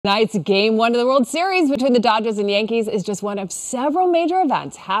Tonight's Game 1 of the World Series between the Dodgers and Yankees is just one of several major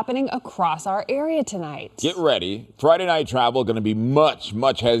events happening across our area tonight. Get ready. Friday night travel going to be much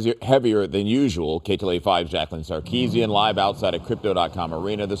heavier than usual. KTLA 5's Jacqueline Sarkissian live outside of Crypto.com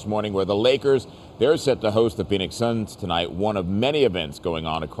Arena this morning, where the Lakers, they're set to host the Phoenix Suns tonight, one of many events going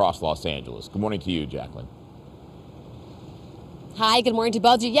on across Los Angeles. Good morning to you, Jacqueline. Hi, good morning to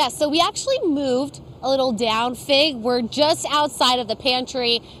both of you. Yes, so we actually moved a little down, Fig. We're just outside of the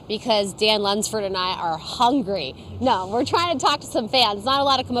pantry because Dan Lunsford and I are hungry. No, we're trying to talk to some fans. Not a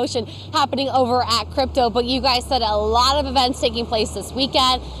lot of commotion happening over at Crypto, but you guys said a lot of events taking place this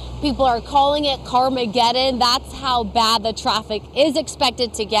weekend. People are calling it Carmageddon. That's how bad the traffic is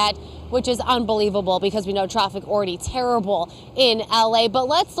expected to get, which is unbelievable because we know traffic already terrible in LA. But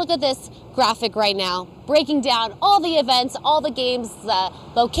let's look at this graphic right now, breaking down all the events, all the games, the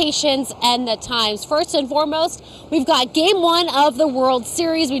locations, and the times. First and foremost, we've got Game 1 of the World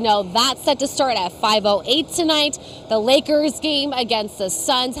Series. We know that's set to start at 5:08 tonight. The Lakers game against the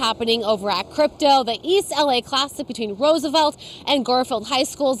Suns happening over at Crypto. The East LA Classic between Roosevelt and Garfield High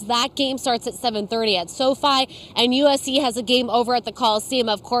Schools. That game starts at 7:30 at SoFi. And USC has a game over at the Coliseum.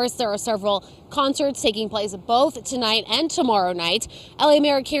 Of course, there are several concerts taking place both tonight and tomorrow night. LA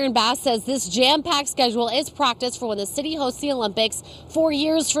Mayor Karen Bass says this jam-packed schedule is practice for when the city hosts the Olympics 4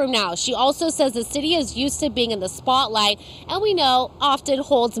 years from now. She also says the city is used to being in the spotlight and we know often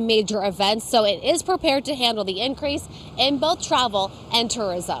holds major events, so it is prepared to handle the increase in both travel and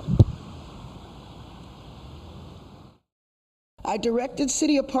tourism. I directed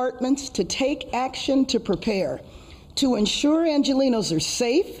city apartments to take action to prepare, to ensure Angelenos are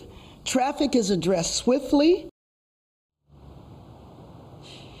safe, traffic is addressed swiftly.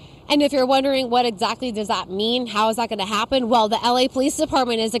 And if you're wondering what exactly does that mean, how is that going to happen? Well, the LA Police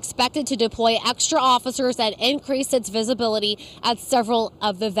Department is expected to deploy extra officers and increase its visibility at several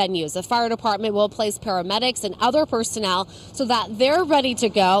of the venues. The fire department will place paramedics and other personnel so that they're ready to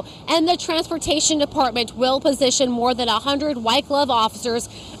go. And the transportation department will position more than 100 white glove officers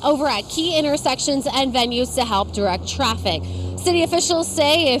over at key intersections and venues to help direct traffic. City officials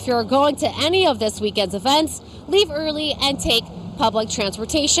say if you're going to any of this weekend's events, leave early and take public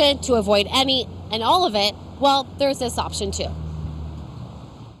transportation to avoid any and all of it. Well, there's this option too.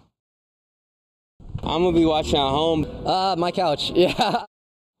 I'm gonna be watching at home. My couch, yeah.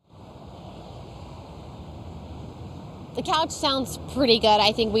 The couch sounds pretty good.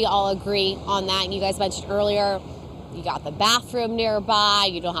 I think we all agree on that. And you guys mentioned earlier, you got the bathroom nearby.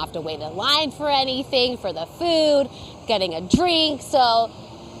 You don't have to wait in line for anything, for the food, getting a drink. So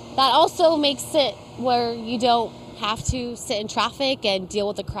that also makes it where you don't have to sit in traffic and deal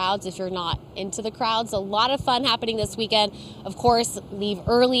with the crowds if you're not into the crowds. A lot of fun happening this weekend. Of course, leave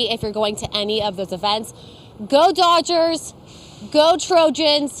early if you're going to any of those events. Go Dodgers, go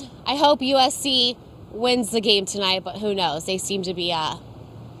Trojans. I hope USC wins the game tonight, but who knows? They seem to be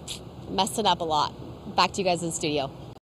messing up a lot. Back to you guys in the studio.